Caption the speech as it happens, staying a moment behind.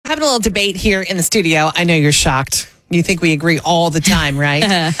Having a little debate here in the studio. I know you're shocked. You think we agree all the time, right?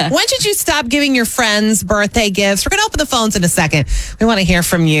 When should you stop giving your friends birthday gifts? We're going to open the phones in a second. We want to hear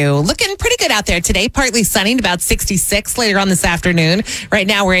from you. Looking pretty good out there today. Partly sunny, about 66 later on this afternoon. Right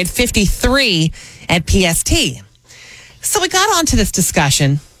now we're at 53 at PST. So we got onto this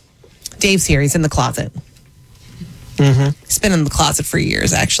discussion. Dave's here. He's in the closet. He's been in the closet for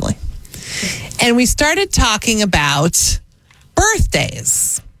years, actually. And we started talking about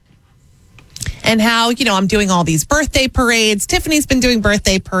birthdays. And how, I'm doing all these birthday parades. Tiffany's been doing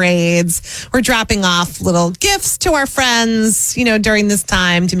birthday parades. We're dropping off little gifts to our friends, during this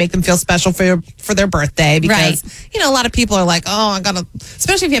time to make them feel special for their birthday. Because, a lot of people are like, oh, I got to,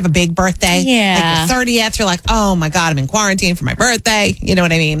 especially if you have a big birthday. Yeah. Like the 30th, you're like, oh my God, I'm in quarantine for my birthday. You know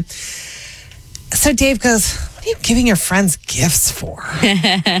what I mean? So Dave goes, what are you giving your friends gifts for?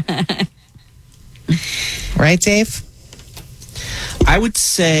 Right, Dave? I would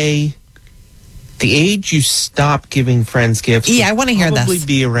say the age you stop giving friends gifts. Yeah, I want to hear this. Probably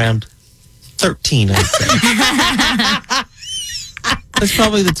be around 13, I'd say. That's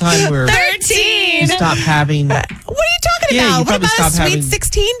probably the time where 13. You stop having. What are you talking about? What about a sweet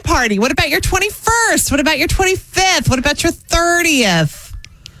 16 party? What about your 21st? What about your 25th? What about your 30th?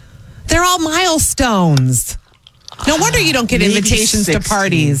 They're all milestones. No wonder you don't get invitations 16. To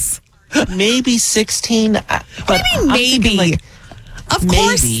parties. Maybe 16. What do you mean maybe? Of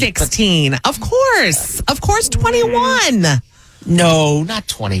course, 16. Of course, 21. No, not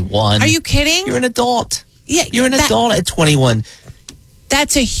 21. Are you kidding? You're an adult. Yeah, you're an adult at 21.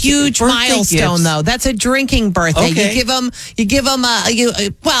 That's a huge milestone, though. That's a drinking birthday. Okay. You give them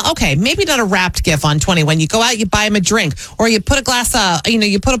okay, maybe not a wrapped gift on 21. You go out, you buy them a drink, or you put a glass of,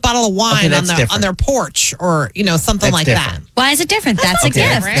 you put a bottle of wine on their porch, or something like that. Why is it different? That's a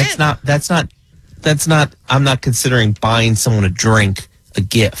gift. Right? That's not. I'm not considering buying someone a drink a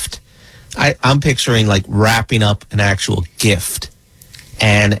gift. I'm picturing like wrapping up an actual gift,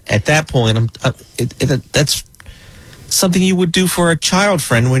 and at that point, that's something you would do for a child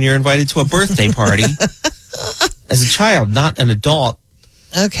friend when you're invited to a birthday party as a child, not an adult.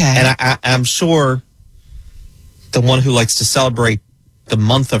 Okay, and I'm sure the one who likes to celebrate the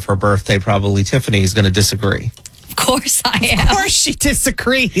month of her birthday, probably Tiffany, is going to disagree. Of course I am. Of course she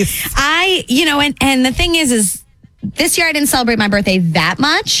disagrees. And the thing is this year I didn't celebrate my birthday that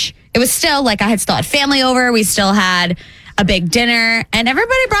much. It was still like I still had family over. We still had a big dinner and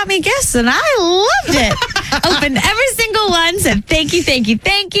everybody brought me gifts and I loved it. Opened every single one, said thank you, thank you,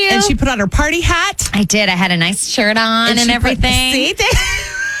 thank you. And she put on her party hat. I did. I had a nice shirt on and everything.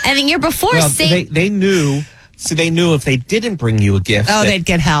 And the year before, they knew. So they knew if they didn't bring you a gift, they'd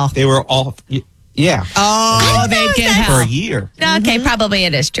get hell. They were all. Yeah. Oh, they'd get help. For a year. Okay, probably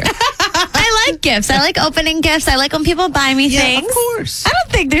it is true. I like gifts. I like opening gifts. I like when people buy me things. Of course. I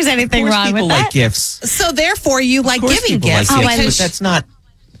don't think there's anything wrong with that. People like gifts. So therefore, you like giving gifts. Like gifts, but that's not.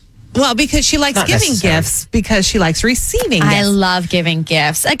 Well, because she likes giving gifts, because she likes receiving gifts. I love giving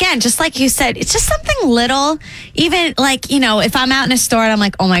gifts. Again, just like you said, it's just something little. Even like, if I'm out in a store and I'm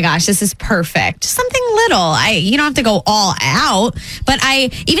like, oh my gosh, this is perfect. Just something little. You don't have to go all out. But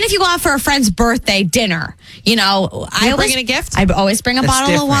even if you go out for a friend's birthday dinner, I bring in a gift? I always bring a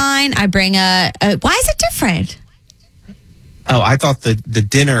bottle of wine. I bring why is it different? Oh, I thought the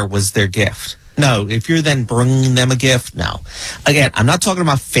dinner was their gift. No, if you're then bringing them a gift, no. Again, I'm not talking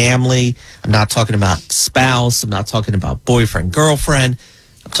about family. I'm not talking about spouse. I'm not talking about boyfriend, girlfriend.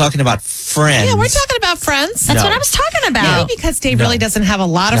 I'm talking about friends. Yeah, we're talking about friends. That's what I was talking about. Maybe because Dave really doesn't have a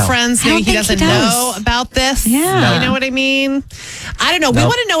lot of friends. Maybe he doesn't know about this. Yeah. You know what I mean? I don't know. We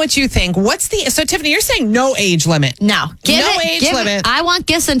want to know what you think. So Tiffany, you're saying no age limit. No. No age limit. I want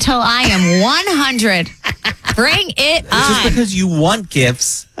gifts until I am 100. Bring it on. Just because you want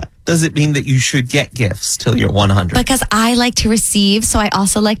gifts doesn't mean that you should get gifts till you're 100. Because I like to receive, so I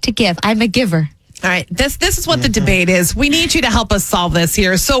also like to give. I'm a giver. All right, this is what the debate is. We need you to help us solve this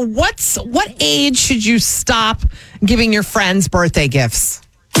here. So what age should you stop giving your friends birthday gifts?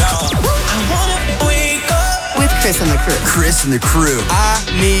 With Chris and the crew. Chris and the crew. I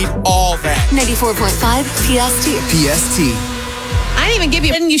need all that. 94.5 PST. I didn't even give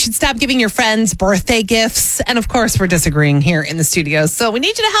you. You should stop giving your friends birthday gifts. And of course, we're disagreeing here in the studio. So we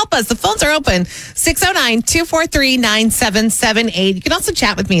need you to help us. The phones are open. 609-243-9778. You can also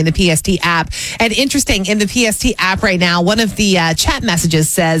chat with me in the PST app. And interesting, in the PST app right now, one of the chat messages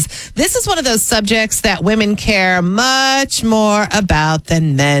says, this is one of those subjects that women care much more about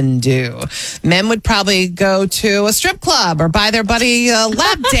than men do. Men would probably go to a strip club or buy their buddy a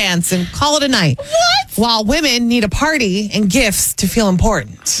lap dance and call it a night. What? While women need a party and gifts to feel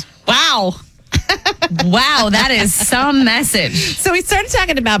important. Wow. Wow, that is some message. So we started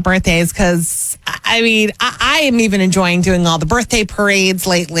talking about birthdays because, I am even enjoying doing all the birthday parades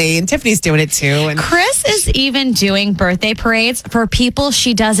lately, and Tiffany's doing it too. And Chris is even doing birthday parades for people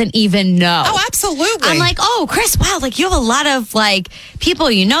she doesn't even know. oh, absolutely. I'm like, oh, Chris, wow, like you have a lot of like people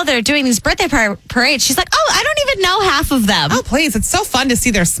that are doing these birthday parades. She's like, oh, I don't even know half of them. oh, please. It's so fun to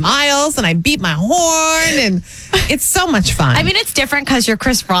see their smiles, and I beat my horn, and it's so much fun. I mean, it's different because you're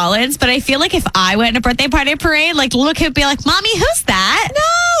Chris Rollins, but I feel like if I went to a birthday party parade, like Luke would be like, Mommy, who's that?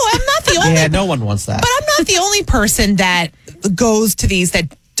 no, I'm not the only Yeah, no one wants that. But I'm not the only person that goes to these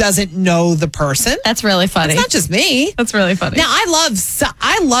that doesn't know the person. That's really funny. It's not just me. That's really funny. Now,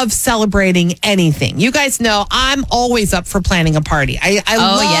 I love celebrating anything. You guys know I'm always up for planning a party.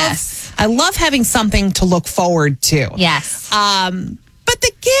 I love having something to look forward to. Yes. But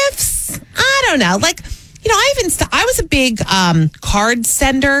the gifts, I don't know. Like, I was a big card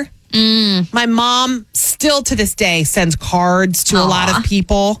sender. My mom still to this day sends cards to a lot of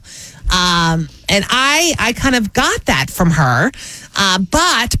people. And I kind of got that from her.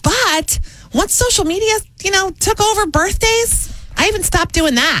 But once social media, took over birthdays, I even stopped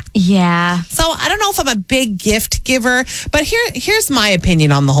doing that. Yeah. So I don't know if I'm a big gift giver, but here's my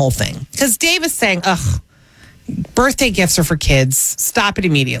opinion on the whole thing. Because Dave is saying, ugh, birthday gifts are for kids. Stop it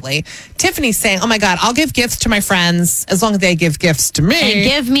immediately. Tiffany's saying, oh my God, I'll give gifts to my friends as long as they give gifts to me. And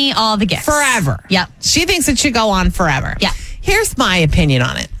give me all the gifts. Forever. Yep. She thinks it should go on forever. Yeah. Here's my opinion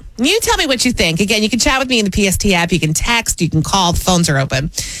on it. You tell me what you think. Again, you can chat with me in the PST app. You can text. You can call. The phones are open.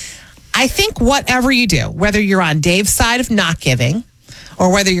 I think whatever you do, whether you're on Dave's side of not giving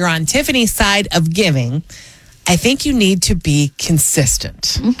or whether you're on Tiffany's side of giving, I think you need to be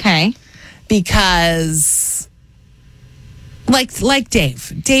consistent. Okay. Because like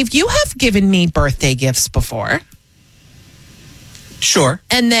Dave, you have given me birthday gifts before. Sure.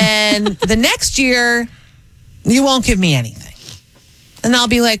 And then the next year, you won't give me anything. And I'll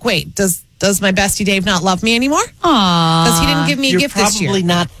be like, wait, does my bestie Dave not love me anymore? Aww. Because he didn't give me a gift this year.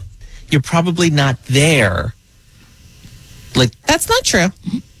 You're probably not there. Like, that's not true.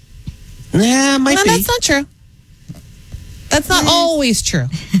 Might be. That's not true. That's not always true.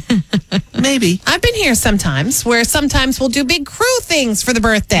 Maybe. I've been here sometimes we'll do big crew things for the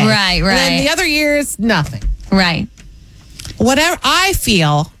birthday. Right. And then the other years, nothing. Right. Whatever I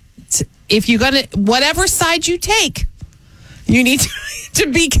feel, if you're going to, whatever side you take, you need to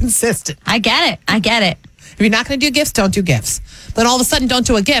be consistent. I get it. If you're not going to do gifts, don't do gifts. Then all of a sudden, don't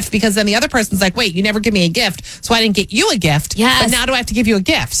do a gift because then the other person's like, wait, you never give me a gift, so I didn't get you a gift. Yes. But now do I have to give you a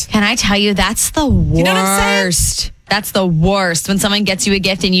gift? Can I tell you, that's the worst. You know what I'm saying? That's the worst when someone gets you a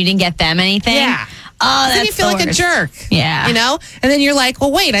gift and you didn't get them anything. Yeah. Oh, then you feel like a jerk. Yeah. And then you're like,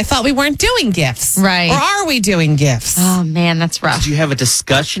 well, wait, I thought we weren't doing gifts. Right. Or are we doing gifts? Oh, man, that's rough. Did you have a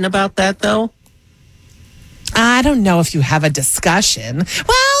discussion about that, though? I don't know if you have a discussion.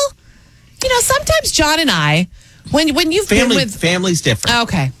 Well, sometimes John and I, when you've been with... Family's different.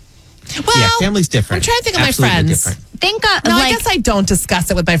 Okay. Well, yeah, family's different. I'm trying to think of Absolutely my friends. Different. I guess I don't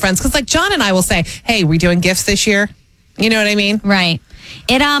discuss it with my friends because like John and I will say, hey, we doing gifts this year? You know what I mean? Right.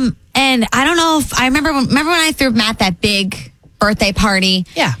 And I don't know if I remember when I threw Matt that big birthday party.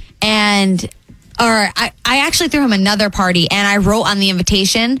 Yeah. I actually threw him another party and I wrote on the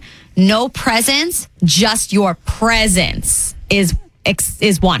invitation, no presents, just your presence is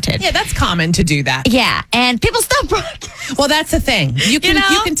wanted. Yeah, that's common to do that. Yeah, and people still brought. Well, that's the thing. You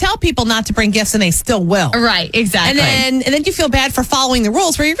can tell people not to bring gifts and they still will. Right, exactly. And then you feel bad for following the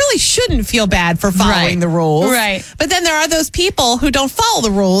rules where you really shouldn't feel bad for following the rules. Right. But then there are those people who don't follow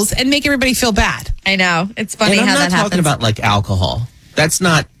the rules and make everybody feel bad. I know. It's funny and how that I'm not happens. talking about like alcohol. That's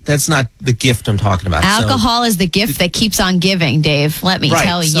not the gift I'm talking about. Alcohol is the gift that keeps on giving, Dave. Let me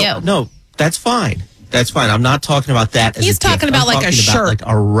tell you. No, that's fine. That's fine. I'm not talking about that as He's a gift. talking about like a shirt. Like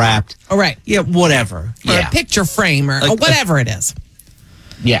a wrapped. Oh, right. Yeah, whatever. Or a picture frame or whatever it is.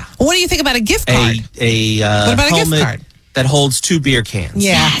 Yeah. Well, what do you think about a gift card? What about a gift card? That holds 2 beer cans.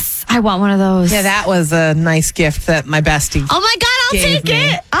 Yeah. Yes, I want one of those. Yeah, that was a nice gift that my bestie. Oh my God, I'll take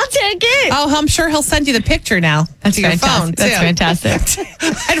it. I'll take it. Oh, I'm sure he'll send you the picture now to your phone too. That's fantastic.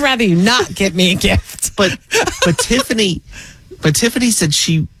 I'd rather you not get me a gift. But Tiffany said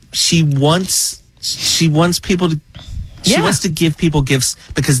she wants people to. She wants to give people gifts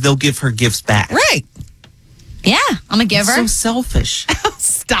because they'll give her gifts back. Right. Yeah, I'm a giver. That's so selfish.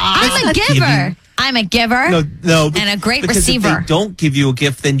 Stop. I'm a giver. I'm a giver. No, and a great because receiver. If they don't give you a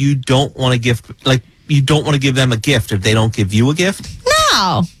gift, then you don't want to give. Like you don't want to give them a gift if they don't give you a gift.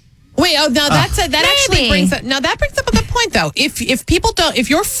 No. Wait, that actually brings up. Now that brings up a good point though. If people don't, if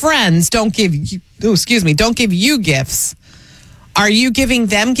your friends don't give you, don't give you gifts, are you giving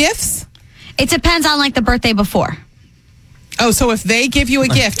them gifts? It depends on like the birthday before. Oh, so if they give you a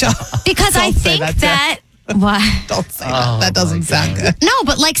gift. Because I think that. What? Don't say that. That doesn't sound good. No,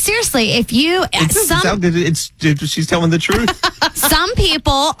 but like seriously, if you It doesn't sound good. She's telling the truth. some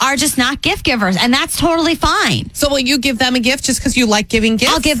people are just not gift givers, and that's totally fine. So will you give them a gift just because you like giving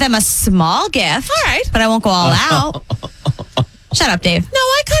gifts? I'll give them a small gift. All right. But I won't go all out. Shut up, Dave. No,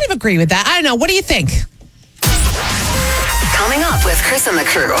 I kind of agree with that. I don't know. What do you think? Coming up with Chris and the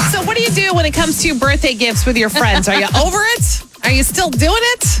crew. So what do you do when it comes to birthday gifts with your friends? Are you over it? Are you still doing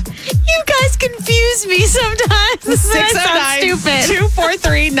it? You guys confuse me sometimes. This sounds stupid.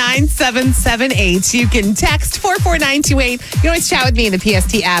 243-9778. You can text 44928. You can always chat with me in the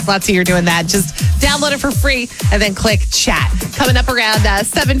PST app. Lots of you are doing that. Just download it for free and then click chat. Coming up around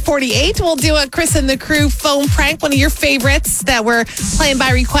 7:48, we'll do a Chris and the Crew phone prank, one of your favorites that we're playing by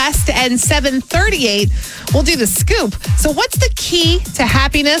request. And 7:38, we'll do the scoop. So what's the key to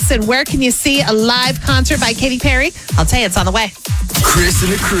happiness and where can you see a live concert by Katy Perry? I'll tell you, it's on the way. Chris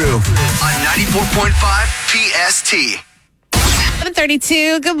and the crew on 94.5 PST.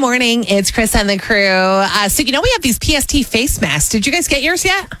 7:32. Good morning. It's Chris and the crew. So we have these PST face masks. Did you guys get yours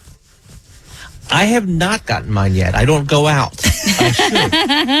yet? I have not gotten mine yet. I don't go out.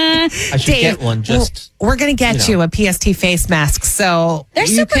 I should Dave, get one. We're going to get you a PST face mask, so They're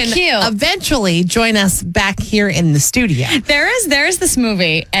you super can cute. eventually join us back here in the studio. There is this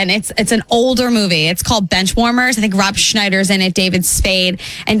movie, and it's an older movie. It's called Benchwarmers. I think Rob Schneider's in it, David Spade.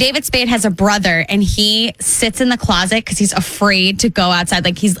 And David Spade has a brother, and he sits in the closet because he's afraid to go outside.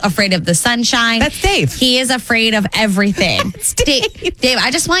 Like, he's afraid of the sunshine. That's Dave. He is afraid of everything. Dave, I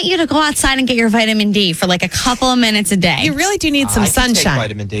just want you to go outside and get your vitamin D for like a couple of minutes a day. You really do need some I can take sunshine.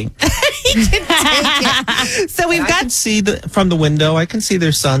 vitamin D. You can take it. So we've I got can see from the window. I can see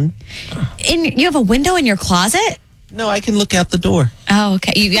their sun. You have a window in your closet? No, I can look out the door. Oh,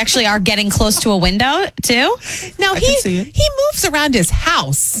 okay. You actually are getting close to a window, too? now I can see it. he moves around his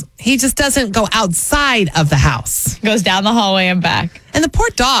house. He just doesn't go outside of the house. Goes down the hallway and back. And the poor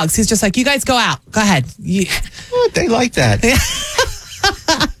dogs, he's just like, you guys go out. Go ahead. Oh, they like that. They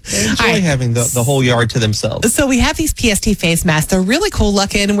enjoy having the whole yard to themselves. So we have these PST face masks. They're really cool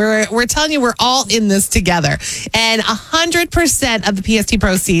looking. We're telling you, we're all in this together. And 100% of the PST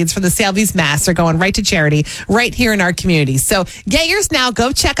proceeds from the sale of these masks are going right to charity right here in our community. So get yours now.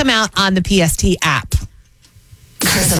 Go check them out on the PST app. Chris